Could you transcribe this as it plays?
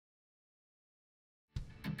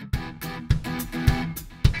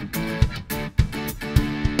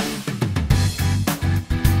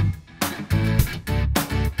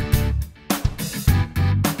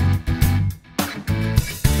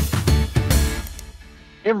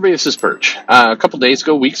Hey everybody, this is Perch. A couple days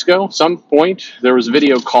ago, weeks ago, some point, there was a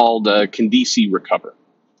video called Can DC Recover?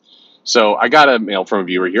 So I got a mail from a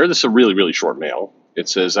viewer here. This is a really, really short mail. It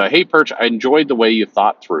says, Hey Perch, I enjoyed the way you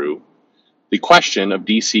thought through the question of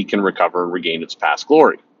DC can recover and regain its past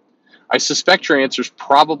glory. I suspect your answer is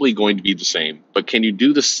probably going to be the same, but can you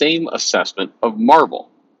do the same assessment of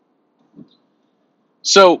Marvel?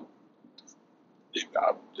 So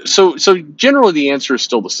so generally the answer is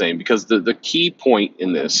still the same because the key point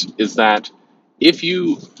in this is that if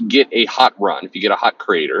you get a hot run, if you get a hot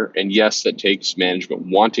creator, and yes, that takes management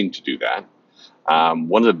wanting to do that.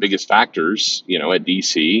 One of the biggest factors, at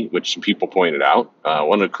DC, which some people pointed out,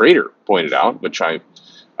 one of the creator pointed out, which I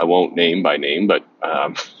won't name by name, but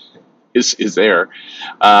is there,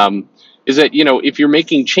 is that if you're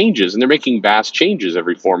making changes, and they're making vast changes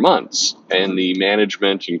every 4 months, and the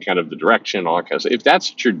management and kind of the direction, all that kind of stuff, if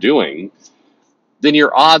that's what you're doing, then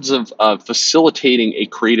your odds of facilitating a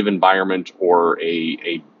creative environment or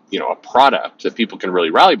a product that people can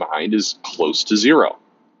really rally behind is close to zero,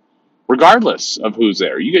 regardless of who's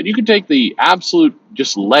there. You could take the absolute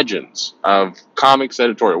just legends of comics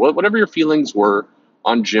editorial, whatever your feelings were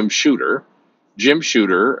on Jim Shooter. Jim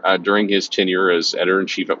Shooter, during his tenure as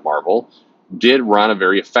editor-in-chief at Marvel, did run a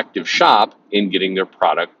very effective shop in getting their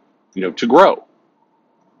product, to grow.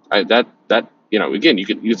 Again, you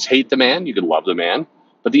could hate the man, you could love the man,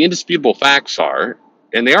 but the indisputable facts are,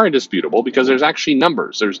 and they are indisputable because there's actually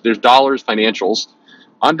numbers, there's dollars, financials.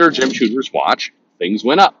 Under Jim Shooter's watch, things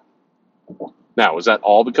went up. Now, was that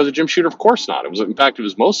all because of Jim Shooter? Of course not. In fact, it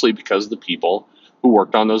was mostly because of the people who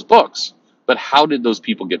worked on those books. But how did those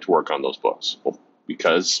people get to work on those books? Well,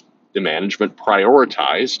 because the management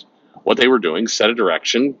prioritized what they were doing, set a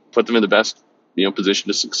direction, put them in the best position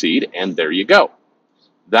to succeed, and there you go.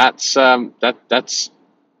 That's just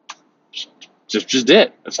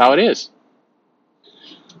it. That's how it is.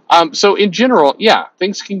 So in general, yeah,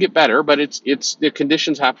 things can get better, but it's the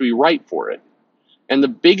conditions have to be right for it. And the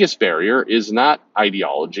biggest barrier is not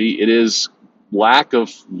ideology; it is lack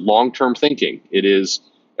of long-term thinking. It is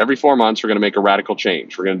every 4 months we're going to make a radical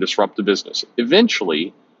change. We're going to disrupt the business.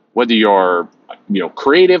 Eventually, whether you're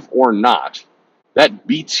creative or not, that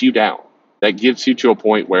beats you down. That gets you to a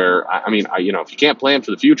point where if you can't plan for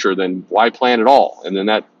the future, then why plan at all? And then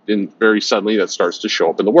very suddenly that starts to show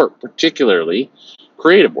up in the work, particularly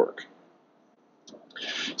creative work.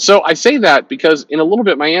 So I say that because in a little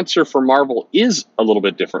bit, my answer for Marvel is a little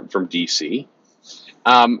bit different from DC.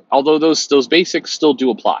 Although those basics still do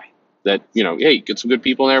apply. That, hey, get some good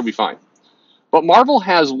people in there, it'll be fine. But Marvel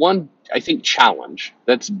has one, I think, challenge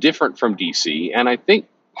that's different from DC, and I think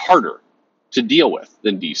harder to deal with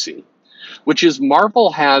than DC, which is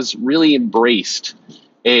Marvel has really embraced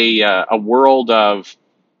a world of,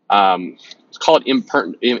 let's call it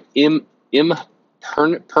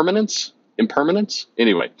impermanence.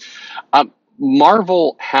 Anyway,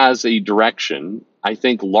 Marvel has a direction, I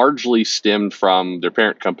think, largely stemmed from their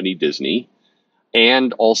parent company, Disney,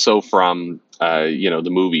 and also from the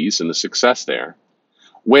movies and the success there,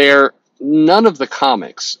 where none of the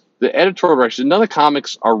comics, the editorial direction, none of the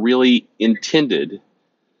comics are really intended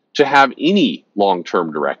to have any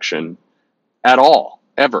long-term direction at all,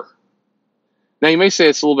 ever. Now, you may say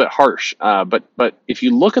it's a little bit harsh, but if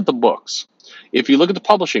you look at the books, if you look at the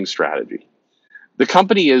publishing strategy, the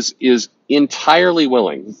company is entirely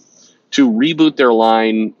willing to reboot their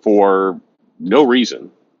line for no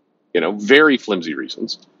reason, very flimsy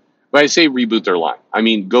reasons. When I say reboot their line, I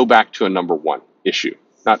mean go back to a number one issue,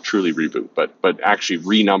 not truly reboot, but actually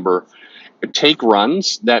renumber, take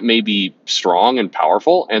runs that may be strong and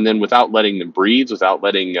powerful, and then without letting them breathe, without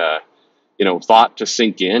letting thought to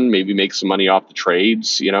sink in, maybe make some money off the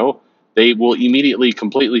trades, they will immediately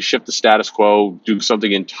completely shift the status quo, do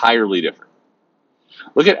something entirely different.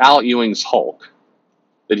 Look at Al Ewing's Hulk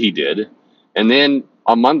that he did, and then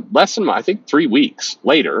I think 3 weeks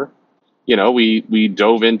later, we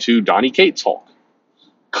dove into Donny Cates' Hulk.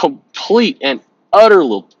 Complete and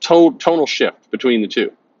utter tonal shift between the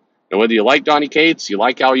two. And whether you like Donny Cates, you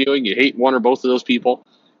like Al Ewing, you hate one or both of those people,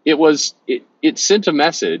 it sent a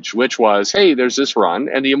message which was, hey, there's this run,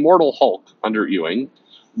 and the Immortal Hulk under Ewing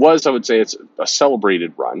was, I would say, it's a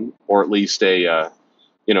celebrated run, or at least a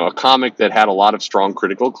comic that had a lot of strong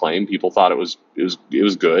critical acclaim. People thought it was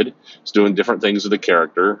good. It's doing different things with the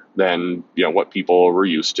character than what people were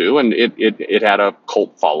used to, and it had a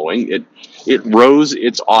cult following. It rose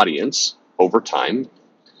its audience over time.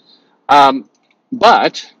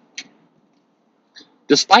 But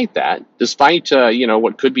despite that,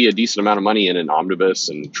 what could be a decent amount of money in an omnibus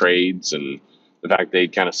and trades, and the fact they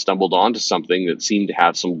kind of stumbled onto something that seemed to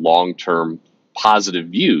have some long-term positive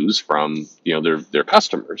views from, their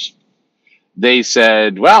customers. They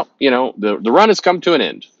said, well, the run has come to an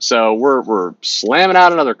end, so we're slamming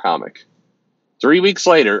out another comic. 3 weeks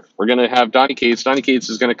later, we're going to have Donny Cates. Donny Cates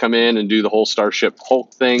is going to come in and do the whole Starship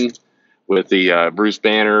Hulk thing with the Bruce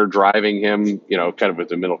Banner driving him, kind of with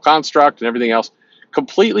the middle construct and everything else.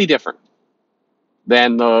 Completely different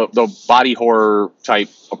than the body horror type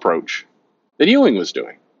approach that Ewing was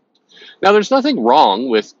doing. Now, there's nothing wrong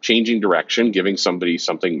with changing direction, giving somebody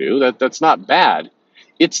something new. That's not bad.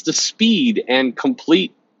 It's the speed and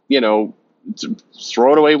complete, throw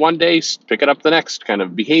it away one day, pick it up the next kind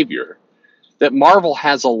of behavior that Marvel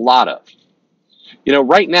has a lot of.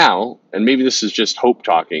 Right now, and maybe this is just hope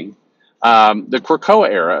talking, the Krakoa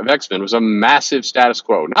era of X-Men was a massive status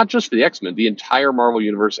quo, not just for the X-Men, the entire Marvel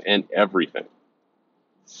Universe and everything.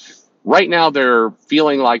 Right now, they're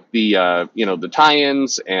feeling like the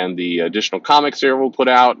tie-ins and the additional comics they will put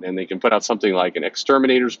out, and they can put out something like an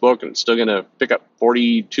Exterminators book, and it's still going to pick up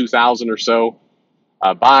 42,000 or so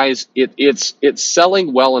buys. It's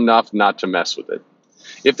selling well enough not to mess with it.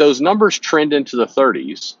 If those numbers trend into the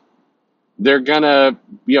 30s, they're going to,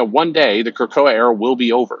 one day the Krakoa era will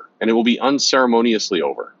be over, and it will be unceremoniously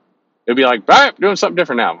over. It'll be like, all right, doing something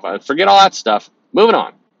different now. Forget all that stuff. Moving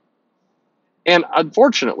on. And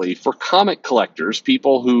unfortunately, for comic collectors,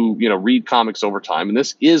 people who, read comics over time, and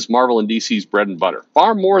this is Marvel and DC's bread and butter,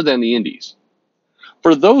 far more than the indies.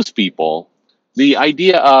 For those people, the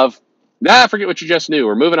idea of, forget what you just knew,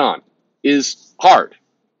 or moving on, is hard.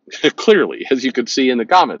 Clearly, as you could see in the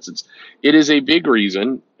comments. It is a big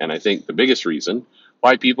reason, and I think the biggest reason,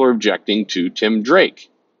 why people are objecting to Tim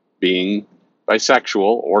Drake being bisexual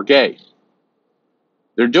or gay.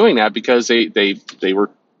 They're doing that because they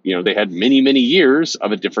were, they had many, many years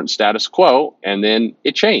of a different status quo, and then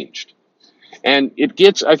it changed. And it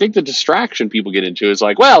gets, I think the distraction people get into is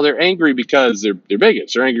like, well, they're angry because they're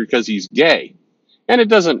bigots. They're angry because he's gay. And it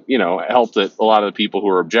doesn't, help that a lot of the people who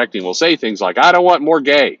are objecting will say things like, I don't want more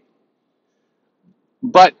gay.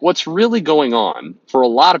 But what's really going on for a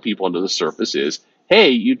lot of people under the surface is, hey,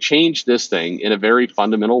 you changed this thing in a very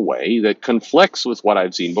fundamental way that conflicts with what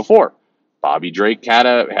I've seen before. Bobby Drake had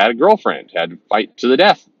a girlfriend, had to fight to the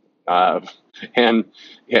death, and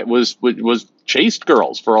it was chased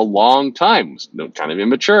girls for a long time, was kind of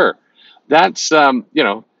immature. That's,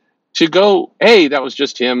 to go, hey, that was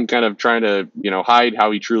just him kind of trying to, hide how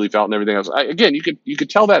he truly felt and everything else. Again, you could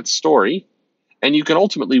tell that story, and you can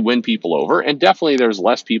ultimately win people over. And definitely there's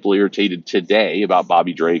less people irritated today about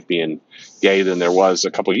Bobby Drake being gay than there was a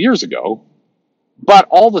couple of years ago. But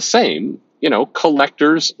all the same,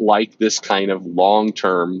 collectors like this kind of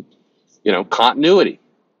long-term, continuity.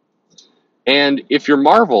 And if you're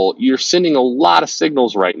Marvel, you're sending a lot of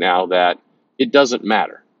signals right now that it doesn't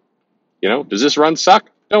matter. Does this run suck?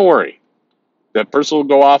 Don't worry. That person will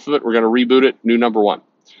go off of it. We're going to reboot it. New number one.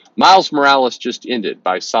 Miles Morales just ended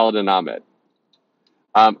by Saladin Ahmed.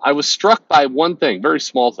 I was struck by one thing, very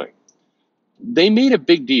small thing. They made a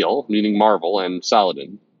big deal, meaning Marvel and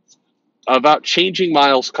Saladin, about changing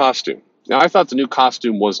Miles' costume. Now, I thought the new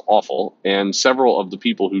costume was awful, and several of the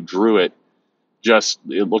people who drew it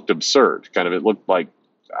it looked absurd. It looked like,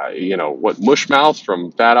 Mushmouth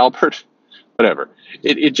from Fat Albert? Whatever.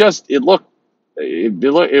 I thought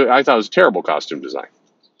it was a terrible costume design.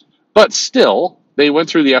 But still, they went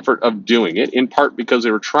through the effort of doing it, in part because they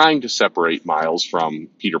were trying to separate Miles from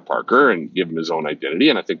Peter Parker and give him his own identity,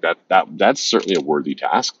 and I think that's certainly a worthy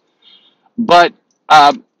task. But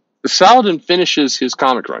Saladin finishes his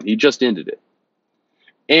comic run. He just ended it.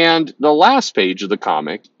 And the last page of the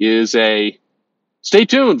comic is stay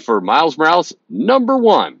tuned for Miles Morales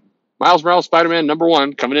 #1. Miles Morales Spider-Man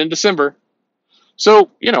 #1 coming in December.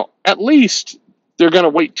 So, at least they're going to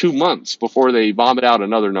wait 2 months before they vomit out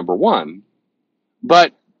another #1.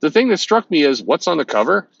 But the thing that struck me is what's on the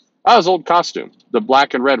cover? His old costume, the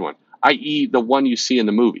black and red one, i.e. the one you see in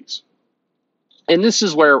the movies. And this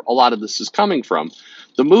is where a lot of this is coming from.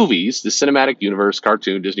 The movies, the cinematic universe,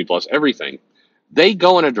 cartoon, Disney Plus, everything, they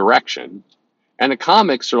go in a direction, and the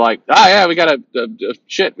comics are like, we got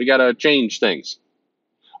to change things.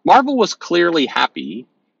 Marvel was clearly happy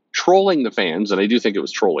trolling the fans, and I do think it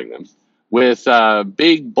was trolling them, with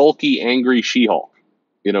big, bulky, angry She-Hulk.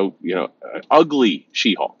 Ugly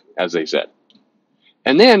She-Hulk, as they said.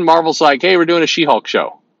 And then Marvel's like, hey, we're doing a She-Hulk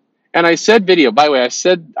show. And I said video, by the way,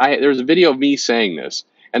 there's a video of me saying this,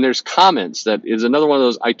 and there's comments that is another one of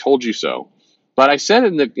those, I told you so. But I said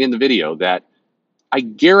in the video that I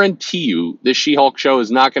guarantee you this She-Hulk show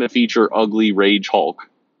is not going to feature ugly Rage Hulk.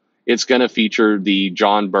 It's going to feature the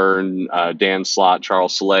John Byrne, Dan Slott,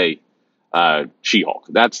 Charles Soule She-Hulk.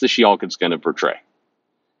 That's the She-Hulk it's going to portray.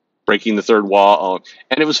 breaking the third wall.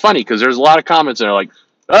 And it was funny because there's a lot of comments that are like,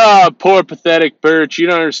 "Oh, poor pathetic Perch. You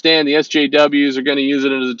don't understand. The SJWs are going to use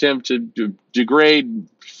it as an attempt to degrade,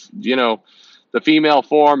 you know, the female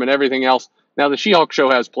form and everything else." Now, the She-Hulk show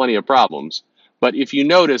has plenty of problems, but if you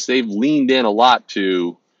notice, they've leaned in a lot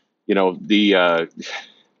to, the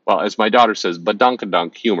well, as my daughter says,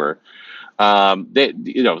 badunkadunk humor.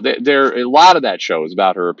 There a lot of that show is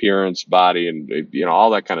about her appearance, body, and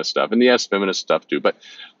all that kind of stuff, and yes, feminist stuff too. But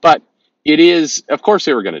it is, of course,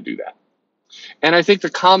 they were going to do that, and I think the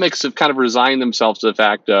comics have kind of resigned themselves to the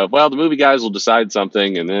fact of, well, the movie guys will decide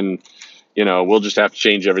something, and then we'll just have to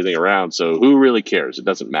change everything around. So who really cares? It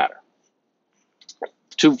doesn't matter.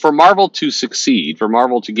 For Marvel to succeed, for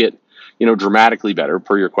Marvel to get dramatically better,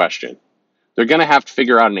 per your question, they're going to have to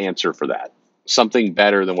figure out an answer for that. Something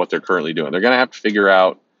better than what they're currently doing. They're going to have to figure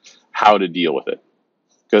out how to deal with it,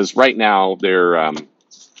 because right now they're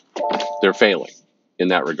failing in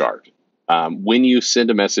that regard. When you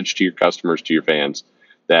send a message to your customers, to your fans,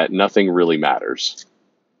 that nothing really matters,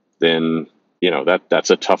 then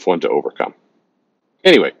that's a tough one to overcome.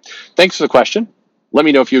 Anyway, thanks for the question. Let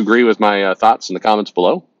me know if you agree with my thoughts in the comments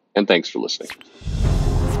below, and thanks for listening.